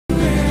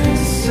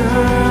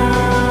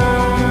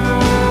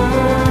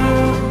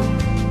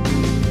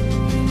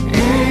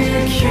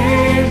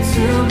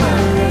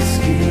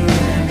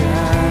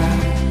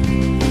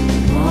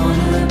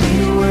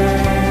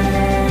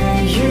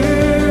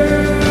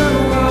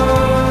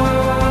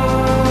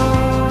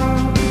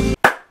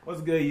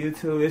good,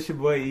 YouTube? It's your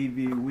boy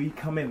Evie. We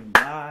coming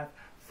live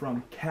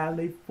from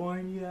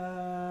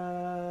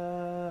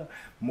California,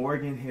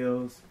 Morgan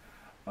Hills,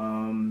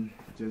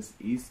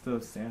 just east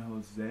of San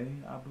Jose,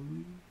 I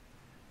believe.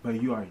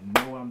 But you already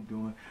know what I'm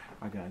doing.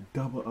 I got a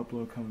double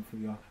upload coming for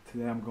y'all.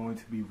 Today I'm going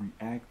to be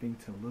reacting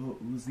to Lil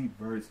Uzi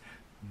Vert's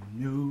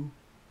new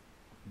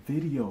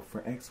video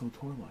for EXO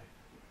Tour Life.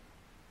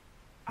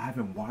 I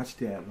haven't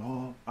watched it at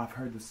all. I've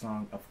heard the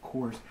song, of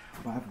course,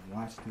 but I haven't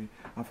watched it.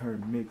 I've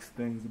heard mixed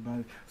things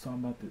about it, so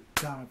I'm about to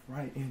dive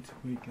right into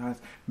it,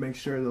 guys. Make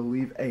sure to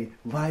leave a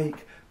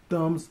like,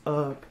 thumbs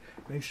up,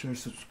 make sure to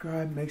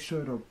subscribe, make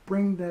sure to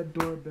ring that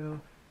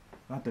doorbell.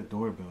 Not the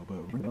doorbell,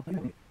 but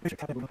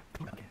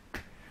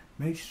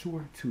make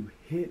sure to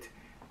hit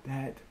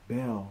that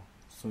bell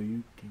so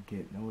you can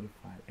get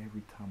notified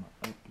every time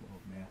I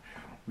upload, man.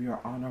 We are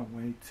on our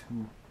way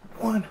to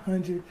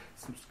 100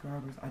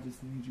 subscribers. I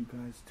just need you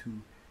guys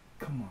to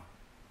come on,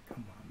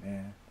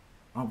 man.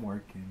 I'm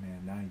working,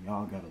 man. Now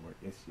y'all gotta work.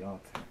 It's y'all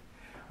turn.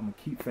 I'm gonna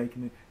keep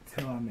faking it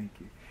till I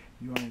make it.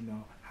 You already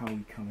know how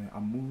we coming.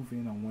 I'm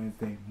moving on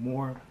Wednesday.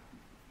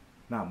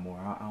 Not more.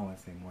 I don't want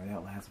to say more.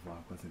 That last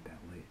vlog wasn't that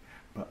lit,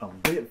 but a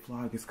lit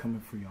vlog is coming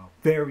for y'all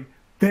very,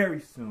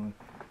 very soon.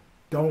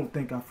 Don't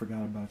think I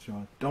forgot about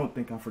y'all. Don't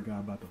think I forgot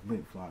about the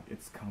lit vlog.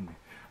 It's coming.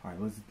 All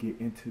right, let's get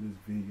into this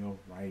video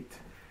right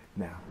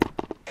now.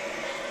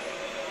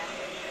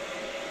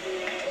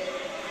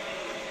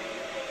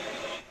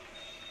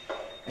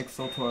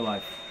 EXO Tour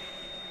Life.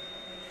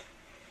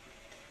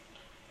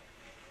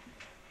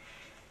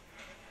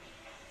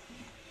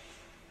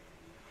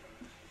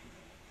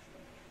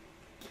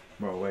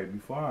 Bro, wait,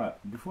 before I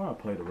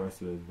play the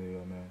rest of this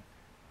video, man,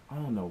 I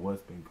don't know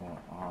what's been going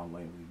on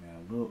lately,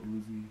 man. Lil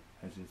Uzi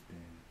has just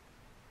been,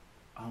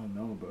 I don't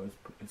know, bro.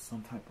 It's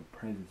some type of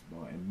presence,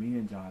 bro. And me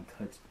and John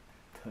touched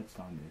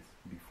on this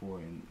before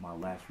in my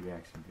last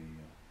reaction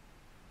video.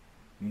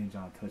 Me and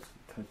John touched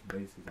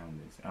bases on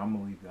this. And I'm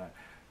gonna leave that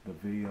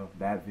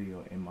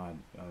video in my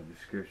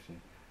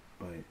description.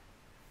 But like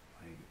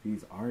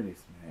these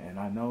artists, man, and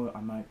I know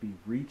I might be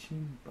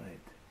reaching, but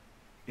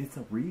it's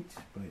a reach,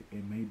 but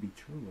it may be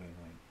true. Like,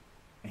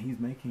 and he's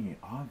making it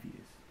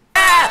obvious.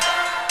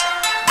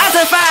 I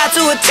said 5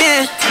 to a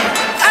 10. I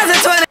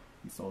said 20.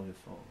 He sold his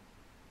soul.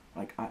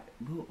 Like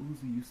Lil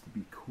Uzi used to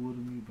be cool to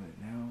me, but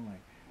now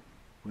like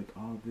with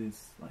all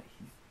this, like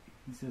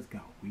he's just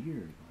got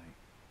weird. Like,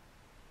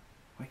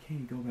 why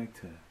can't he go back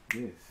to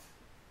this?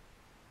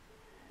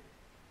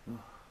 Ugh,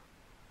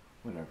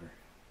 whatever.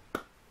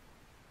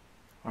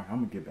 Alright, I'm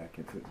gonna get back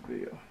into this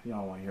video.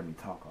 Y'all wanna hear me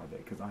talk all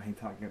day, cause I ain't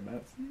talking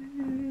about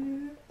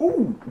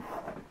ooh.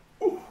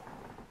 Ooh.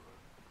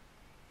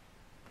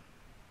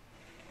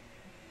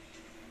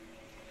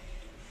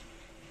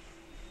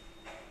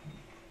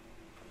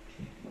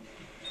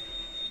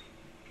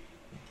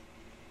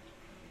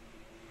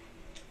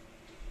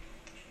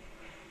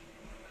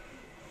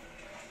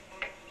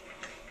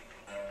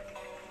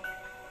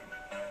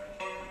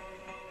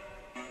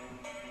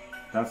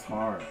 That's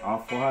hard.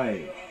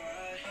 Off-white.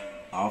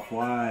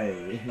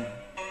 Off-white.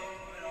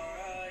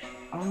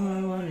 All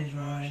I want is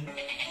right.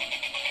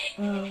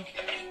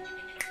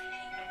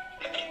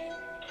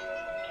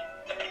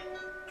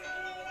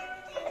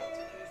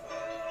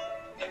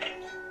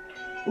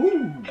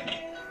 Ooh.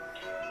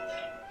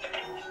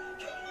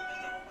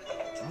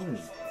 That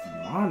was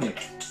demonic.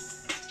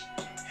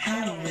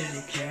 I don't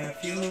really care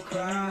if you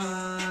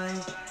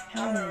cry. I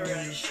don't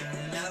really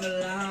shouldn't never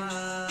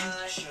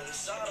lie. Should've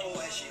saw the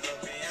way she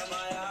looked me in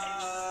my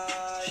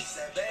eyes. She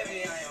said,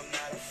 baby, I am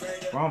not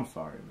afraid of. Bro, I'm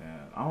sorry,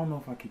 man. I don't know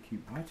if I could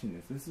keep watching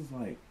this. This is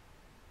like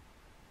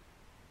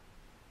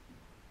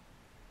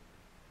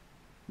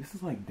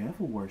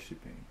devil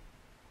worshipping.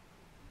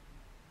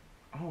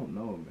 I don't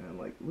know, man.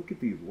 Like, look at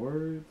these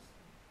words.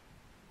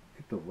 Look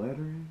at the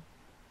lettering.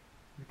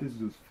 Look at this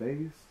dude's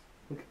face.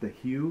 Look at the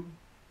hue.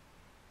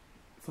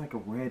 It's like a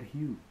red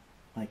hue.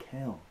 Like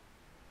hell.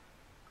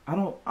 I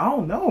don't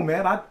know,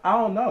 man. I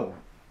don't know.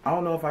 I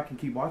don't know if I can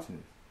keep watching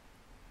this.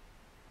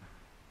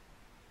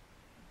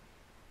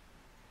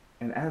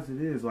 And as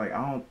it is, like,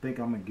 I don't think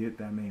I'm gonna get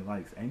that many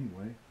likes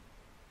anyway.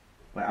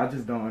 Like, I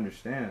just don't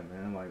understand,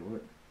 man. Like,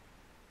 what?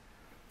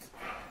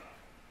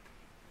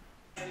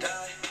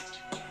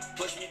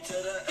 Push me to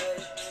the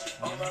edge.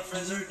 All my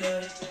friends are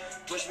dead.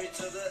 Push me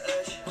to the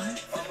edge.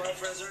 All my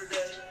friends are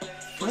dead.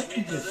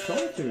 Flipping his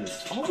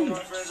shoulders. All my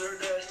friends are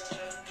dead.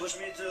 Push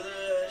me to the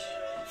edge.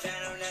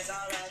 Phantom, that's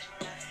alright.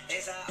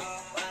 It's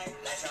all white.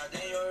 Like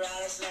something you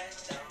rather say.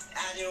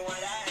 I do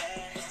what I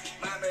had.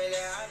 My really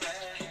her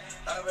man.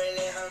 A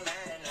really her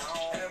man.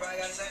 No. Everybody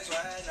got the same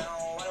swag. No.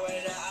 What the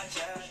way that I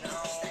judge. No.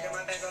 Sticking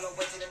my back all the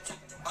way to the top.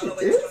 All the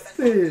way to the back.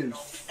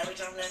 Every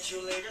time that you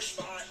leave your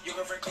spot, your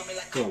girlfriend call me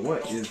like. So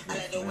what is this,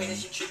 man? The way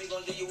that you treat me,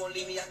 gon' leave you, won't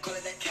leave me. I call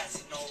it that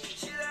casino.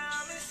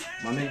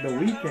 My nigga, The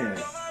Weeknd.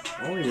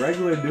 Only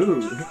regular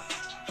dude.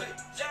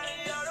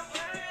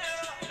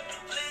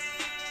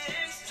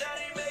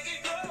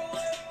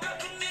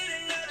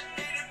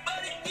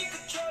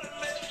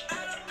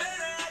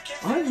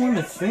 I don't want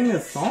to sing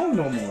this song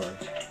no more.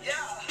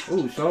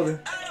 Ooh,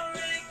 shoulder.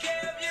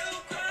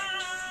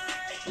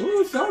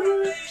 Ooh,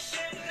 sorry.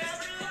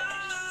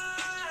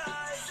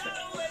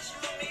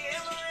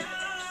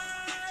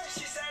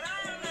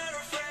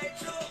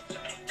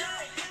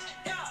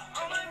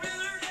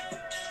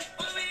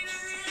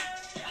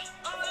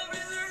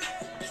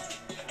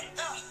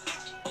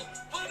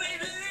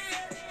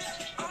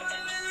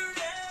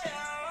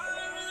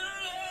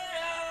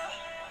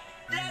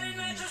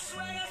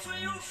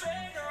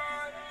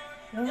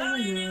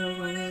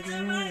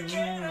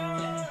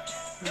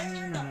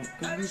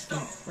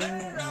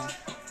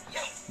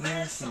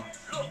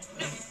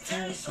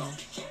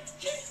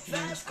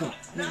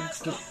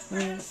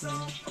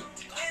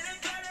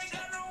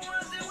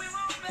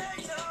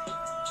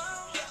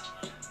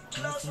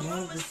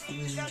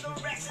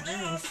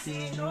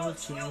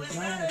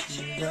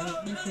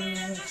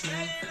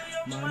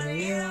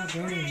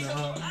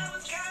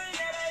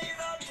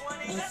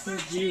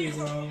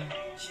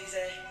 She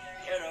said,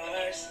 you're the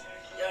worst,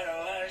 you're the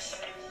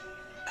worst.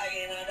 I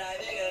cannot die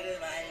bigger than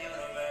my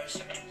universe.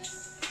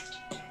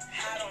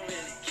 I don't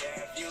really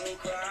care if you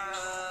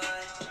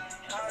cry.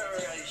 I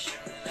really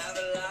shouldn't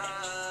ever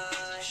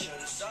lie.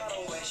 Should've saw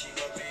the way she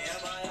looked me in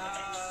my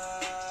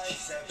eyes. She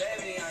said,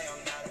 baby, I am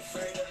not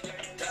afraid to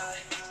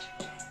die.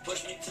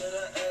 Push me to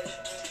the edge,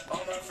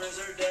 all my friends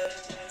are dead.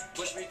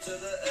 Push me to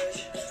the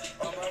edge,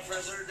 all my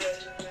friends are dead.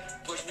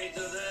 Push me to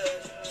the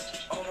edge,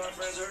 all my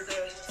friends are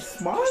dead.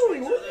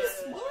 Smiling? What are you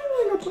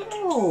smiling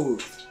about?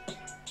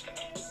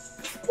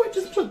 This boy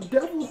just put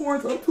devil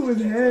horns up to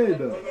his head.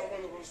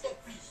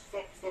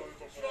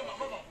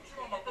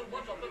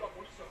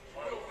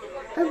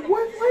 And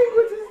what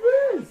language is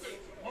this?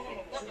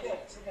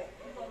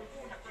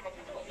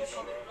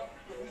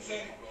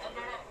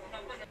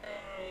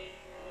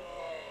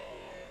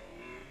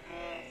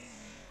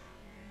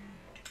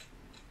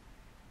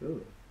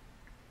 Ugh.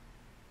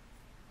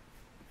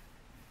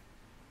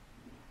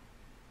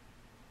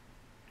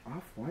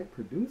 Off-White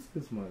produced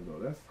this one though.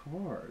 That's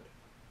hard.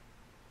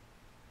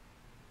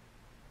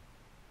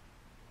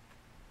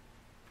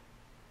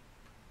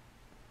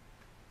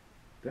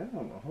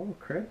 Damn, the whole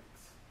credits.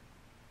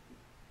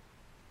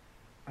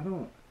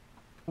 I'm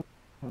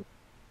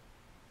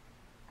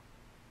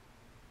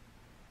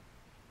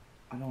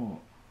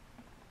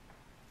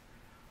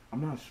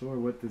not sure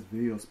what this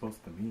video is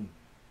supposed to mean.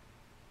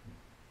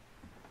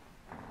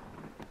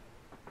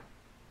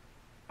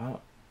 I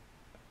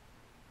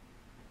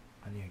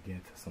need to get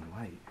into some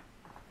light.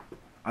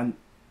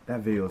 That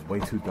video is way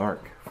too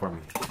dark for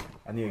me.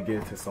 I need to get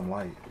into some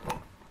light.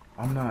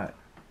 I'm not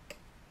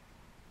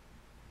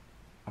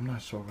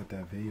sure what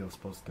that video is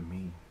supposed to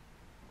mean.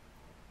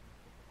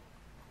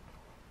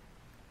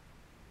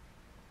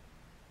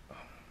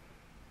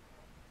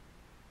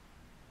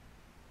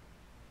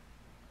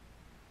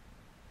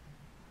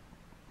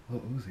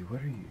 Lil Uzi,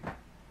 what are you?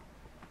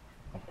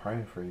 I'm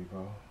praying for you,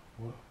 bro.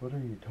 What are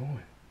you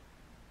doing?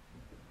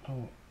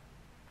 Don't.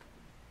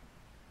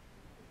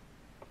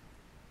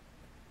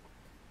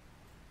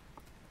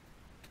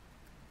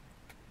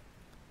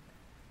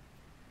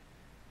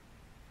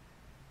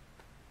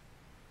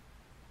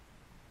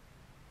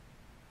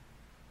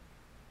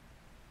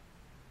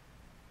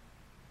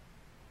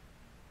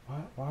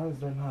 Why is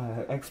there not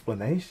an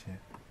explanation?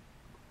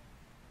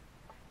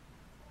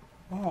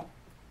 Why?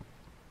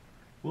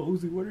 Well,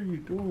 Uzi, what are you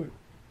doing?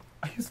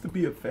 I used to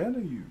be a fan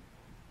of you.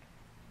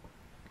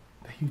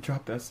 Then you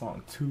dropped that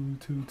song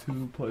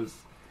 222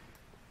 plus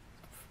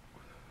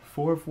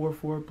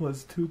 444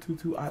 plus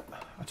 222. I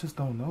just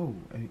don't know.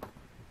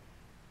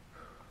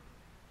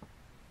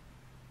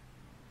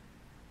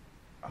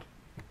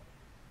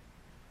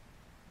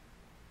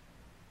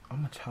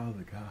 I'm a child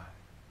of God.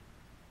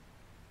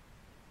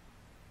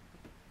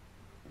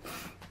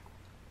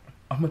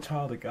 I'm a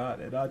child of God,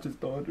 and I just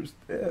don't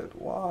understand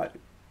why.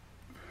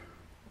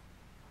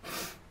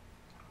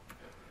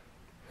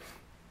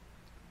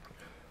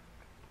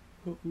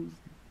 Oh, Uzi,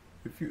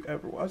 if you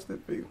ever watch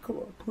that video, come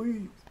on,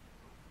 please.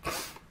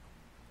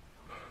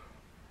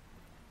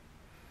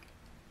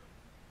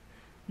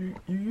 You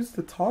used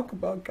to talk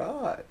about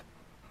God.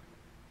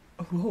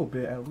 A little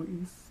bit, at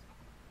least.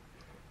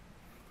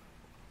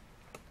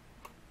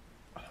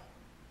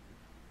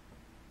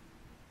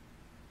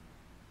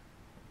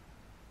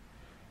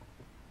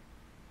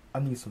 I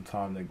need some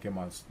time to get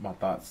my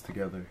thoughts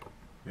together,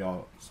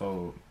 y'all.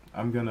 So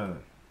I'm gonna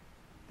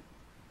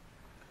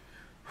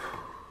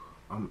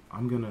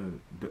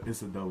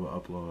it's a double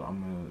upload. I'm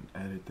gonna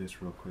edit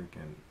this real quick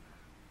and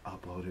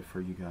upload it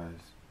for you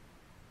guys.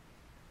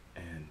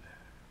 And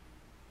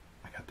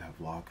I got that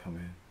vlog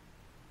coming.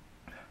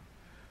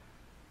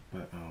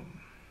 But I don't know.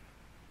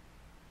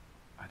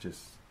 I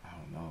just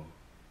don't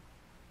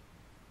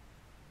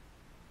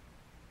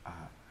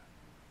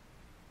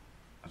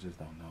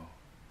know.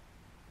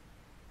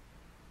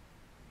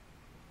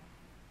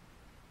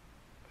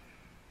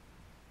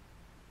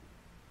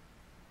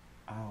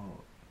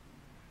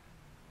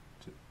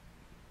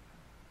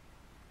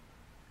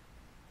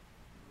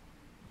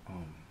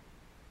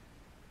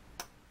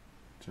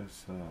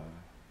 Just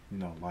you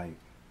know, like,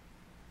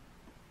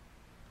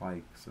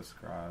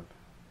 subscribe,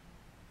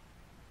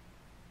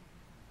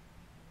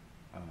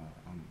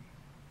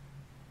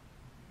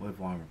 Live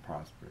long and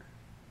prosper.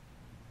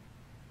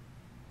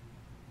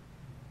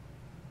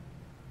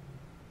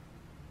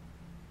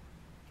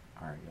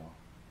 Alright, y'all.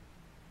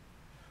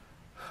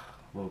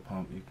 Lil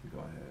Pump, you can go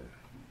ahead.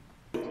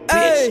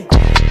 Hey,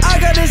 I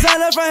got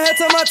designer from head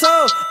to my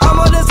toe. I'm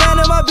on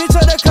designer, my bitch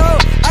on the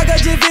coat. I got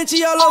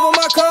Llif3 all over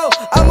my coat.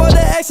 I'm on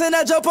the X and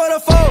I jump on the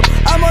phone.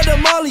 I'm on the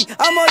Molly,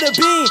 I'm on the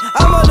bean.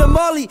 I'm on the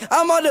Molly,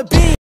 I'm on the bean.